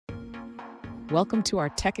Welcome to our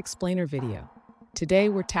Tech Explainer video. Today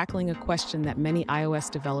we're tackling a question that many iOS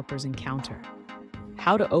developers encounter: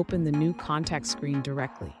 how to open the new contact screen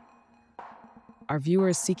directly. Our viewer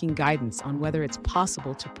is seeking guidance on whether it's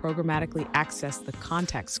possible to programmatically access the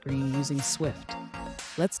contact screen using Swift.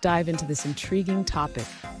 Let's dive into this intriguing topic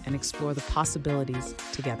and explore the possibilities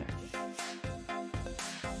together.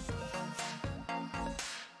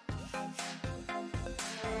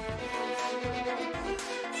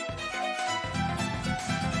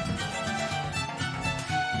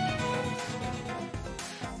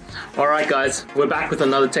 Alright guys, we're back with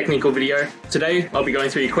another technical video. Today, I'll be going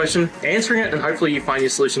through your question, answering it, and hopefully you find your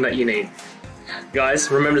solution that you need. Guys,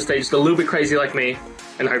 remember to stay just a little bit crazy like me,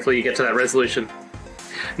 and hopefully you get to that resolution.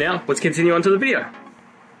 Now, let's continue on to the video.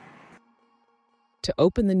 To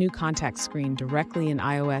open the new contact screen directly in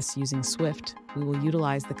iOS using Swift, we will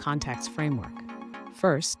utilize the Contacts framework.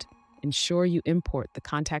 First, ensure you import the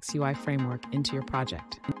Contacts UI framework into your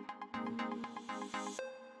project.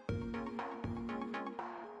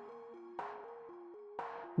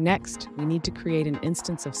 Next, we need to create an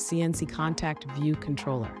instance of CNC Contact View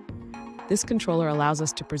Controller. This controller allows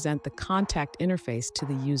us to present the contact interface to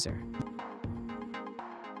the user.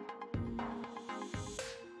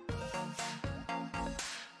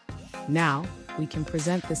 Now, we can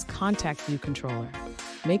present this contact view controller.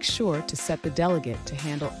 Make sure to set the delegate to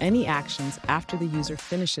handle any actions after the user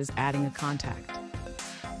finishes adding a contact.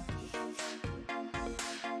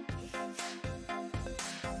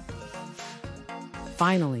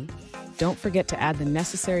 Finally, don't forget to add the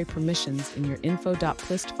necessary permissions in your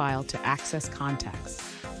info.plist file to access contacts.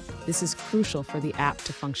 This is crucial for the app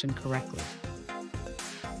to function correctly.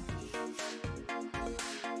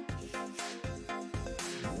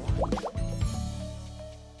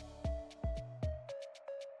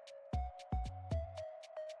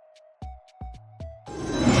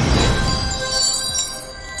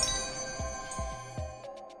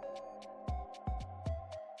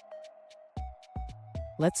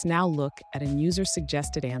 Let's now look at a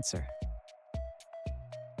user-suggested answer.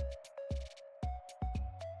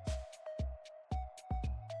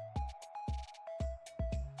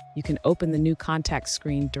 You can open the new contact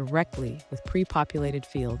screen directly with pre-populated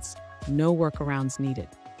fields, no workarounds needed.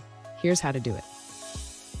 Here's how to do it.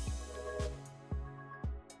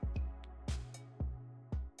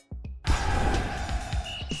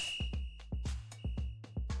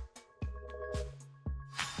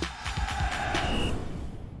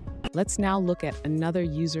 Let's now look at another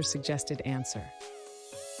user-suggested answer.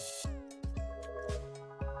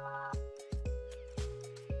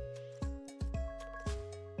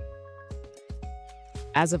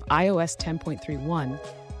 As of iOS 10.31,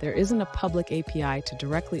 there isn't a public API to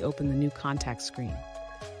directly open the new contact screen.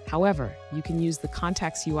 However, you can use the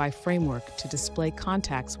Contacts UI framework to display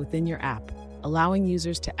contacts within your app, allowing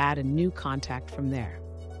users to add a new contact from there.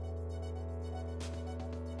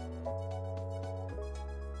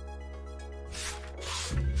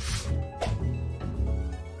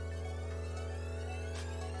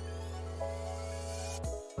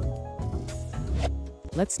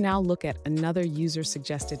 Let's now look at another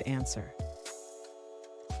user-suggested answer.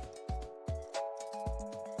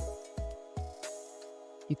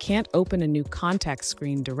 You can't open a new contact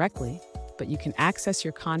screen directly, but you can access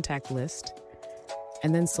your contact list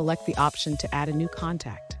and then select the option to add a new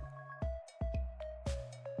contact.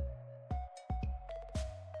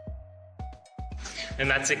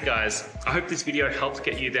 And that's it guys. I hope this video helped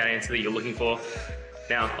get you that answer that you're looking for.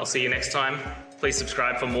 Now, I'll see you next time. Please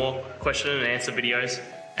subscribe for more question and answer videos.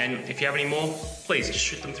 And if you have any more, please just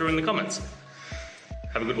shoot them through in the comments.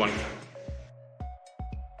 Have a good one.